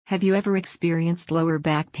Have you ever experienced lower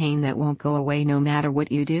back pain that won't go away no matter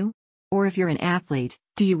what you do? Or if you're an athlete,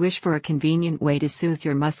 do you wish for a convenient way to soothe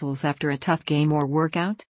your muscles after a tough game or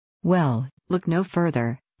workout? Well, look no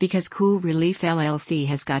further, because Cool Relief LLC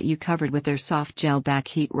has got you covered with their soft gel back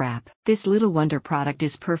heat wrap. This little wonder product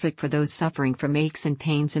is perfect for those suffering from aches and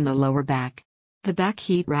pains in the lower back. The back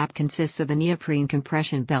heat wrap consists of a neoprene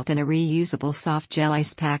compression belt and a reusable soft gel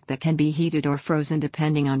ice pack that can be heated or frozen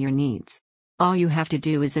depending on your needs. All you have to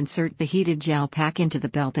do is insert the heated gel pack into the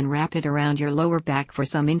belt and wrap it around your lower back for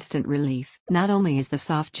some instant relief. Not only is the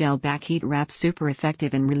soft gel back heat wrap super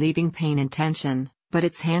effective in relieving pain and tension, but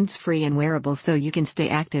it's hands-free and wearable so you can stay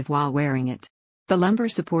active while wearing it. The lumbar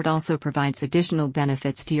support also provides additional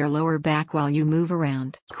benefits to your lower back while you move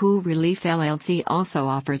around. Cool Relief LLC also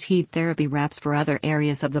offers heat therapy wraps for other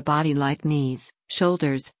areas of the body like knees,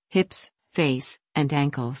 shoulders, hips, face, and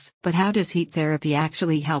ankles. But how does heat therapy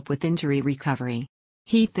actually help with injury recovery?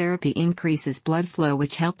 Heat therapy increases blood flow,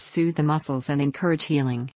 which helps soothe the muscles and encourage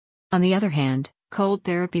healing. On the other hand, cold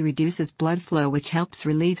therapy reduces blood flow, which helps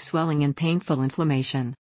relieve swelling and painful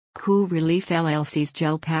inflammation. Cool Relief LLC's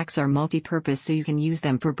gel packs are multi-purpose so you can use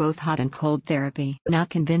them for both hot and cold therapy. Not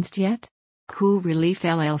convinced yet? Cool Relief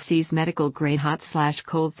LLC's medical-grade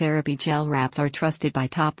hot/cold therapy gel wraps are trusted by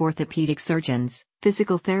top orthopedic surgeons,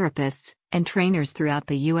 physical therapists, and trainers throughout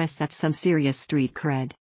the U.S. That's some serious street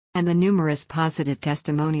cred. And the numerous positive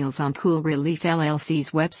testimonials on Cool Relief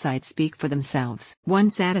LLC's website speak for themselves. One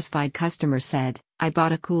satisfied customer said, "I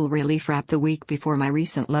bought a Cool Relief wrap the week before my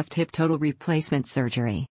recent left hip total replacement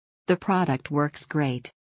surgery. The product works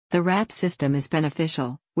great. The wrap system is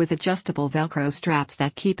beneficial, with adjustable Velcro straps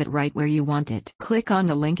that keep it right where you want it." Click on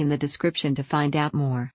the link in the description to find out more.